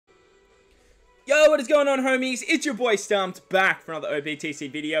What is going on, homies? It's your boy Stumped back for another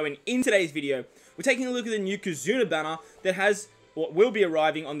Optc video, and in today's video we're taking a look at the new Kizuna banner that has what will be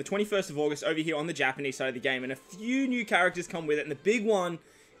arriving on the 21st of August over here on the Japanese side of the game, and a few new characters come with it, and the big one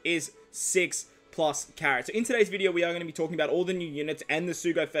is 6+ carats. So in today's video we are going to be talking about all the new units and the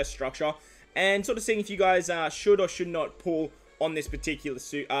Sugo Fest structure, and sort of seeing if you guys should or should not pull on this particular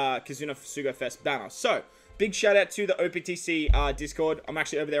Kizuna Sugo Fest banner. So big shout out to the Optc Discord. I'm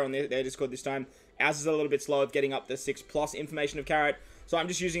actually over there on their Discord this time. Ours is a little bit slow of getting up the 6+ information of carat, so I'm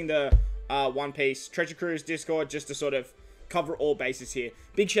just using the One Piece Treasure Cruise Discord just to sort of cover all bases here.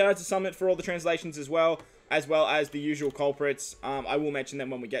 Big shout out to Summit for all the translations as well as the usual culprits. I will mention them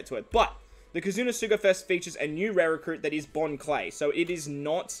when we get to it. But the Kizuna Sugo Fest features a new rare recruit that is Bonclay. So it is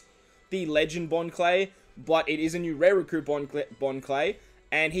not the legend Bonclay, but it is a new rare recruit Bonclay.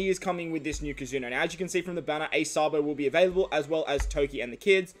 And he is coming with this new Kizuna. Now, as you can see from the banner, a Sabo will be available, as well as Toki and the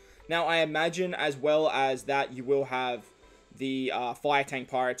kids. Now, I imagine, as well as that, you will have the Fire Tank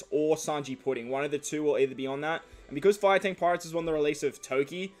Pirates or Sanji Pudding. One of the two will either be on that. And because Fire Tank Pirates is on the release of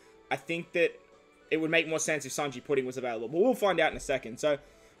Toki, I think that it would make more sense if Sanji Pudding was available. But we'll find out in a second. So,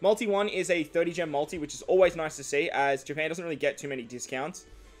 Multi 1 is a 30-gem multi, which is always nice to see, as Japan doesn't really get too many discounts.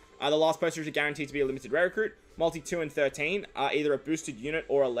 The last posters are guaranteed to be a limited rare recruit. Multi 2 and 13 are either a boosted unit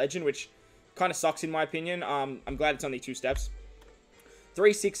or a legend, which kind of sucks in my opinion. I'm glad it's only 2 steps.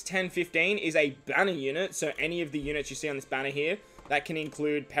 3, 6, 10, 15 is a banner unit, so any of the units you see on this banner here, that can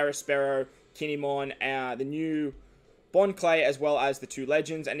include Perispero, Kinemon, the new Bonclay, as well as the 2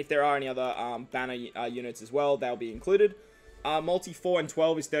 legends, and if there are any other banner units as well, they'll be included. Multi 4 and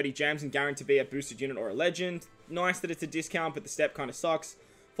 12 is 30 gems and guaranteed to be a boosted unit or a legend. Nice that it's a discount, but the step kind of sucks.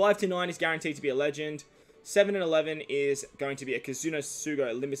 5 to 9 is guaranteed to be a legend. 7 and 11 is going to be a Kizuna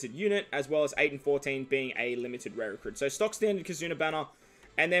Sugo limited unit, as well as 8 and 14 being a limited rare recruit. So stock standard Kizuna banner,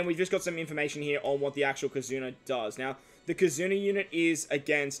 and then we've just got some information here on what the actual Kizuna does. Now, the Kizuna unit is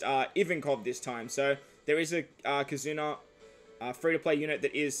against Ivankov this time. So there is a Kizuna free-to-play unit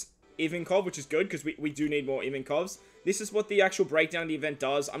that is Ivankov, which is good because we do need more Ivankovs. This is what the actual breakdown of the event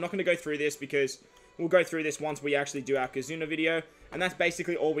does. I'm not going to go through this because we'll go through this once we actually do our Kizuna video, and that's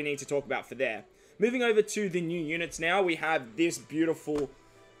basically all we need to talk about for there. Moving over to the new units now, we have this beautiful,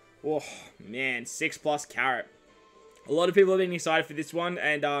 oh man, 6+ carat. A lot of people have been excited for this one,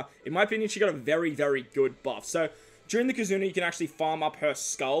 and in my opinion, she got a very, very good buff. So during the Kizuna, you can actually farm up her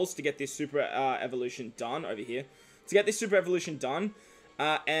skulls to get this super evolution done over here. To get this super evolution done,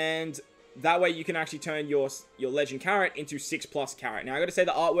 and that way you can actually turn your legend carat into 6+ carat. Now, I got to say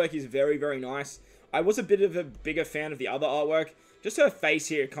the artwork is very, very nice. I was a bit of a bigger fan of the other artwork. Just her face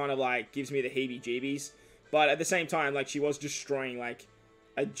here kind of like gives me the heebie-jeebies. But at the same time, like, she was destroying like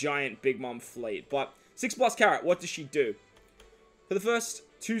a giant Big Mom fleet. But 6+ carat, what does she do? For the first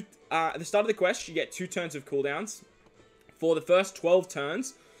at the start of the quest, you get 2 turns of cooldowns. For the first 12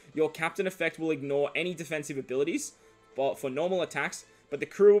 turns, your captain effect will ignore any defensive abilities for normal attacks, but the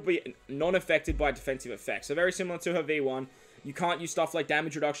crew will be non-affected by defensive effects. So very similar to her V1. You can't use stuff like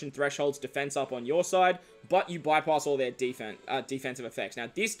damage reduction, thresholds, defense up on your side, but you bypass all their defensive effects. Now,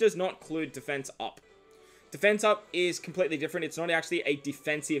 this does not include defense up. Defense up is completely different. It's not actually a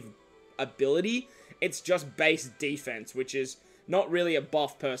defensive ability. It's just base defense, which is not really a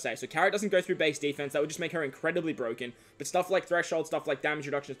buff per se. So Carrot doesn't go through base defense. That would just make her incredibly broken. But stuff like threshold, stuff like damage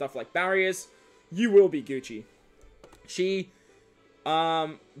reduction, stuff like barriers, you will be Gucci. She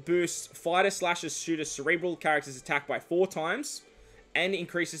boosts fighter / shooter cerebral characters attack by 4 times and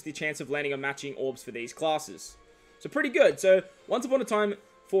increases the chance of landing on matching orbs for these classes. So pretty good. So once upon a time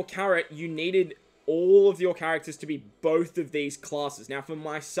for Carrot, you needed all of your characters to be both of these classes. Now for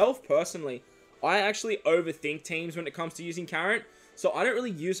myself personally, I actually overthink teams when it comes to using Carrot, so I don't really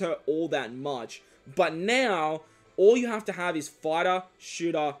use her all that much. But now all you have to have is fighter,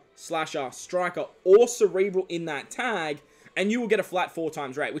 shooter, slasher, striker, or cerebral in that tag, and you will get a flat 4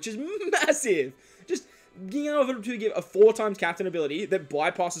 times rate, which is massive. Just being able to give a 4 times captain ability that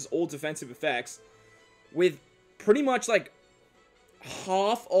bypasses all defensive effects with pretty much like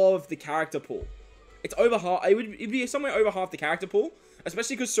half of the character pool. It's over half. It'd be somewhere over half the character pool,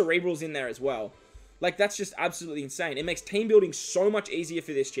 especially because Cerebral's in there as well. Like, that's just absolutely insane. It makes team building so much easier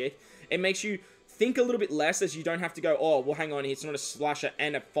for this chick. It makes you think a little bit less, as you don't have to go, oh, well, hang on, it's not a slasher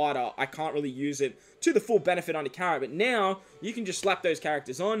and a fighter. I can't really use it to the full benefit under Carrot. But now, you can just slap those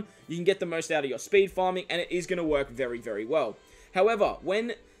characters on. You can get the most out of your speed farming, and it is going to work very, very well. However,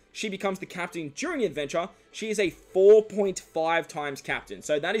 when she becomes the captain during the adventure, she is a 4.5 times captain.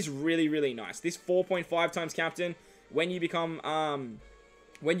 So that is really, really nice. This 4.5 times captain, when you become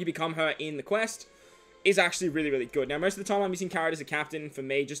her in the quest, is actually really, really good. Now, most of the time I'm using Carrot as a captain for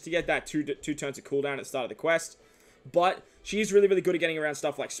me just to get that two turns of cooldown at the start of the quest. But she is really, really good at getting around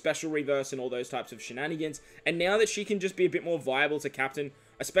stuff like special reverse and all those types of shenanigans. And now that she can just be a bit more viable to captain,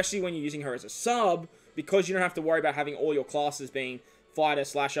 especially when you're using her as a sub, because you don't have to worry about having all your classes being fighter,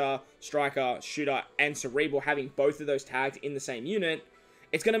 slasher, striker, shooter, and cerebral, having both of those tagged in the same unit,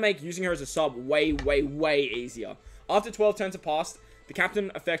 it's going to make using her as a sub way, way, way easier. After 12 turns have passed, the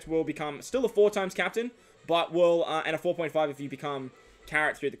captain effect will become still a 4 times captain, but will, and a 4.5 if you become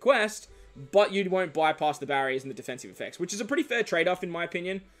Carrot through the quest, but you won't bypass the barriers and the defensive effects, which is a pretty fair trade-off in my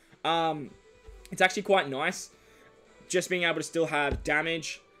opinion. It's actually quite nice, just being able to still have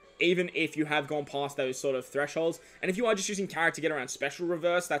damage, even if you have gone past those sort of thresholds. And if you are just using Carrot to get around special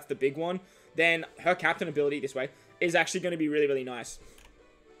reverse, that's the big one, then her captain ability this way is actually going to be really, really nice.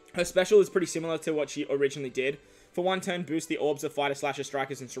 Her special is pretty similar to what she originally did. For 1 turn, boost the orbs of fighter, slasher,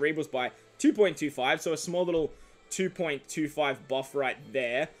 strikers, and cerebrals by 2.25, so a small little 2.25 buff right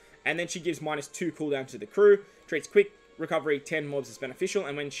there. And then she gives -2 cooldown to the crew, treats quick recovery 10 mobs as beneficial,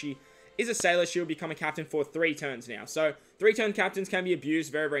 and when she is a sailor, she'll become a captain for 3 turns now. So 3-turn captains can be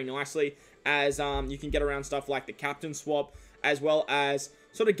abused very, very nicely, as you can get around stuff like the captain swap, as well as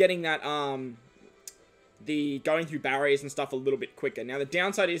sort of getting that the going through barriers and stuff a little bit quicker. Now the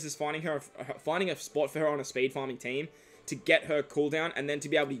downside is finding a spot for her on a speed farming team to get her cooldown, and then to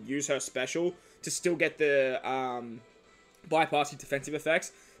be able to use her special to still get the bypass your defensive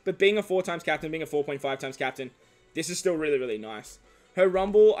effects. But being a 4 times captain, being a 4.5 times captain, this is still really, really nice. Her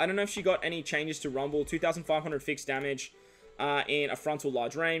rumble, I don't know if she got any changes to rumble. 2,500 fixed damage in a frontal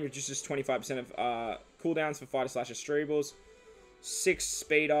large range, reduces 25% of cooldowns for fighter slasher cerebrals. 6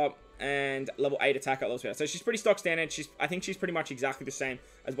 speed up, and level 8 attack at level speed up. So she's pretty stock standard. I think she's pretty much exactly the same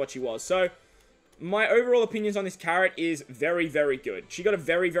as what she was. So my overall opinions on this Carrot is very, very good. She got a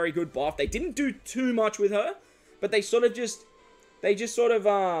very, very good buff. They didn't do too much with her, but they sort of just, what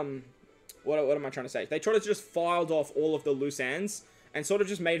am I trying to say? They sort of just filed off all of the loose ends and sort of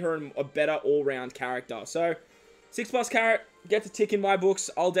just made her a better all-round character. So 6+ Carrot, get to tick in my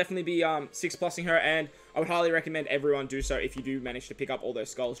books. I'll definitely be 6+ing her, and I would highly recommend everyone do so if you do manage to pick up all those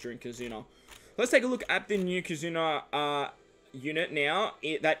skulls during Kizuna. Let's take a look at the new Kizuna unit now.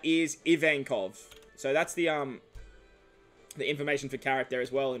 That is Ivankov. So that's the information for Carrot there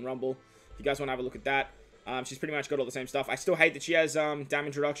as well in Rumble. If you guys want to have a look at that. She's pretty much got all the same stuff. I still hate that she has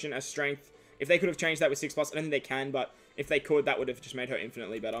damage reduction as strength. If they could have changed that with 6+, I don't think they can, but if they could, that would have just made her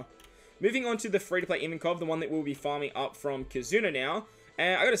infinitely better. Moving on to the free-to-play Ivankov, the one that we'll be farming up from Kizuna now.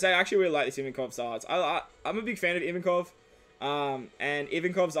 And I gotta say, I actually really like this Ivankov's arts. I'm a big fan of Ivankov. And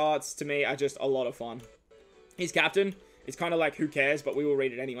Ivankov's arts, to me, are just a lot of fun. His captain is kind of like, who cares, but we will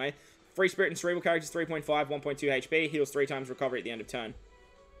read it anyway. Free Spirit and Cerebral characters, 3.5, 1.2 HP. Heals 3 times recovery at the end of turn.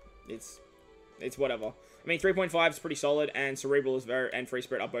 It's whatever. I mean, 3.5 is pretty solid, and Cerebral is and Free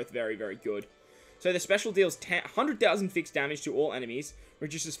Spirit are both very, very good. So the special deals 100,000 fixed damage to all enemies,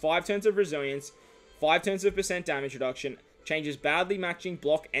 reduces 5 turns of resilience, 5 turns of % damage reduction, changes badly matching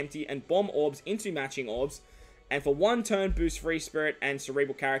block, empty, and bomb orbs into matching orbs, and for 1 turn boosts Free Spirit and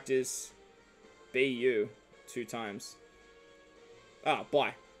Cerebral characters BU 2 times. Oh,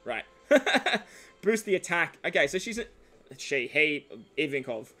 bye. Right. Boost the attack. Okay, so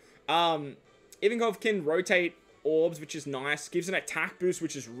Ivankov. Ivankov can rotate orbs, which is nice. Gives an attack boost,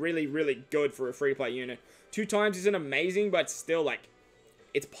 which is really, really good for a free-to-play unit. 2 times isn't amazing, but still, like,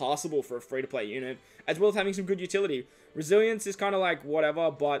 it's passable for a free-to-play unit, as well as having some good utility. Resilience is kind of like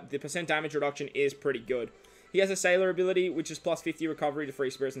whatever, but the % damage reduction is pretty good. He has a Sailor ability, which is plus 50 recovery to Free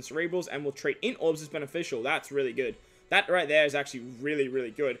Spirits and Cerebrals, and will treat in orbs as beneficial. That's really good. That right there is actually really,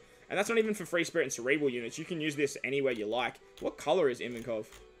 really good. And that's not even for Free Spirit and Cerebral units. You can use this anywhere you like. What color is Ivankov?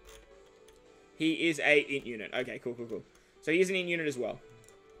 He is a int unit. Okay, cool, cool, cool. So he is an int unit as well.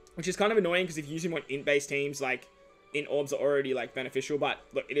 Which is kind of annoying, because if you use him on int-based teams, like, int orbs are already, like, beneficial. But,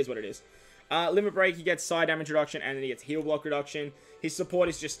 look, it is what it is. Limit Break, he gets side damage reduction, and then he gets heal block reduction. His support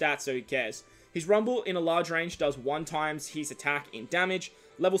is just stats, so who cares? His Rumble in a large range does 1 times his attack in damage.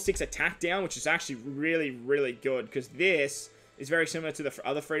 Level 6 attack down, which is actually really, really good, because this is very similar to the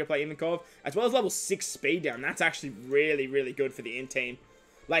other free-to-play Ivankov, as well as level 6 speed down. That's actually really, really good for the int team.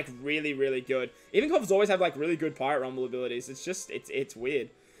 Like, really, really good. Ivankov's always had, like, really good Pirate Rumble abilities. It's just, it's weird.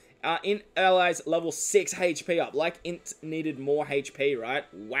 Int allies level 6 HP up. Like, int needed more HP, right?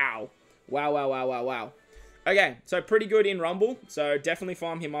 Wow. Wow, wow, wow, wow, wow. Okay, so pretty good in Rumble. So definitely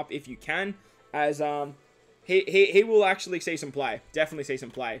farm him up if you can, as, he will actually see some play. Definitely see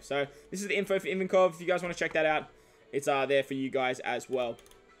some play. So this is the info for Ivankov. If you guys want to check that out, it's there for you guys as well.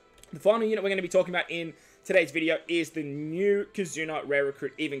 The final unit we're going to be talking about in today's video is the new Kizuna Rare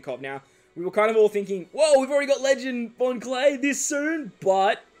Recruit Ivankov. Now, We were kind of all thinking, whoa, we've already got Legend Bonclay this soon,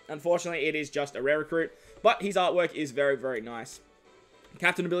 but unfortunately it is just a rare recruit. But his artwork is very, very nice.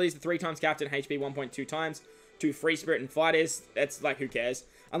 Captain ability is the 3x captain, HP 1.2 times, 2 free spirit and fighters. That's like, who cares?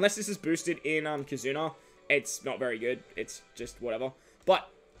 Unless this is boosted in Kizuna, it's not very good. It's just whatever. But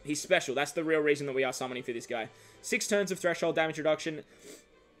he's special. That's the real reason that we are summoning for this guy. 6 turns of threshold damage reduction,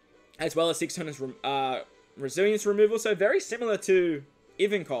 as well as 6 turns resilience removal. So very similar to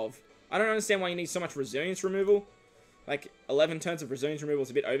Ivankov. I don't understand why you need so much resilience removal. Like, 11 turns of resilience removal is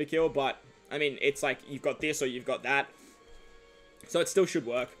a bit overkill, but, I mean, it's like, you've got this or you've got that. So it still should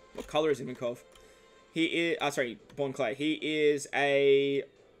work. What color is Ivankov? He is, sorry, Bonclay. He is a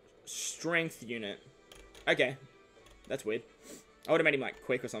strength unit. Okay. That's weird. I would have made him, like,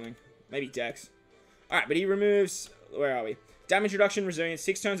 quick or something. Maybe Dex. Alright, but he removes, where are we? Damage reduction, resilience,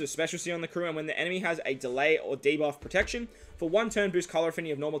 6 turns of special seal on the crew, and when the enemy has a delay or debuff protection, for 1 turn, boost color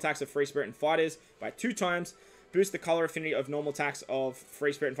affinity of normal attacks of free spirit and fighters by 2 times. Boost the color affinity of normal attacks of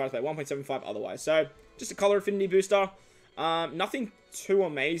free spirit and fighters by 1.75 otherwise. So, just a color affinity booster. Nothing too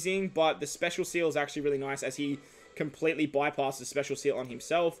amazing, but the special seal is actually really nice as he completely bypasses special seal on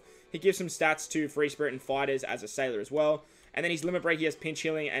himself. He gives some stats to free spirit and fighters as a sailor as well. And then his limit break, he has pinch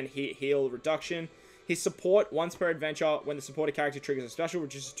healing and heal reduction. His support, once per adventure, when the supported character triggers a special,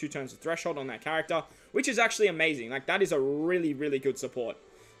 reduces 2 turns of threshold on that character, which is actually amazing. Like, that is a really, really good support.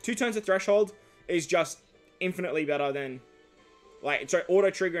 2 turns of threshold is just infinitely better than, like, so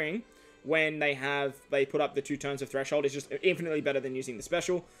auto-triggering when they put up the 2 turns of threshold is just infinitely better than using the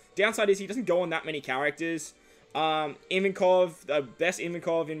special. Downside is he doesn't go on that many characters. Ivankov, the best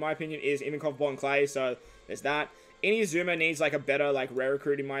Ivankov, in my opinion, is Ivankov Bonclay, so there's that. Inazuma needs, like, a better, like, rare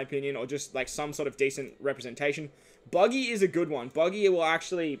recruit, in my opinion, or just, like, some sort of decent representation. Buggy is a good one. Buggy will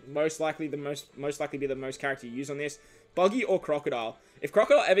actually most likely be the most character you use on this. Buggy or Crocodile. If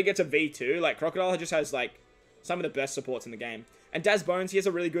Crocodile ever gets a V2, like, Crocodile just has, like, some of the best supports in the game. And Daz Bones, he has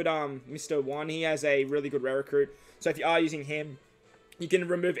a really good, Mr. 1. He has a really good rare recruit. So if you are using him, you can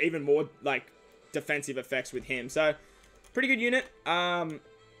remove even more, like, defensive effects with him. So, pretty good unit.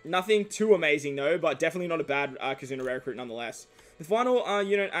 Nothing too amazing, though, but definitely not a bad Kizuna rare recruit nonetheless. The final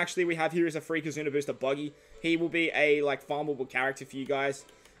unit, actually, we have here is a free Kizuna booster, Buggy. He will be a, like, farmable character for you guys.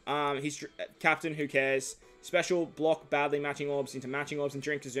 He's captain, who cares? Special, block badly matching orbs into matching orbs, and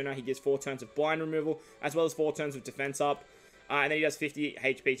during Kizuna, he gives 4 turns of blind removal, as well as 4 turns of defense up. And then he does 50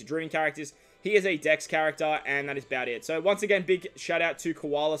 HP to driven characters. He is a Dex character, and that is about it. So, once again, big shout out to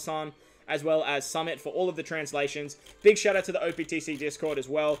Koala-san, as well as Summit for all of the translations. Big shout out to the OPTC Discord as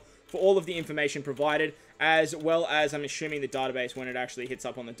well for all of the information provided, as well as, I'm assuming, the database when it actually hits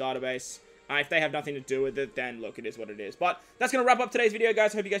up on the database. If they have nothing to do with it, then look, it is what it is. But that's going to wrap up today's video,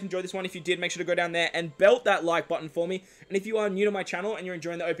 guys. I hope you guys enjoyed this one. If you did, make sure to go down there and belt that like button for me. And if you are new to my channel and you're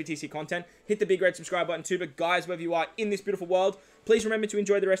enjoying the OPTC content, hit the big red subscribe button too. But guys, wherever you are in this beautiful world, please remember to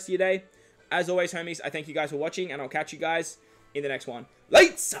enjoy the rest of your day. As always, homies, I thank you guys for watching, and I'll catch you guys in the next one.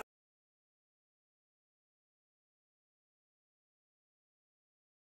 Later!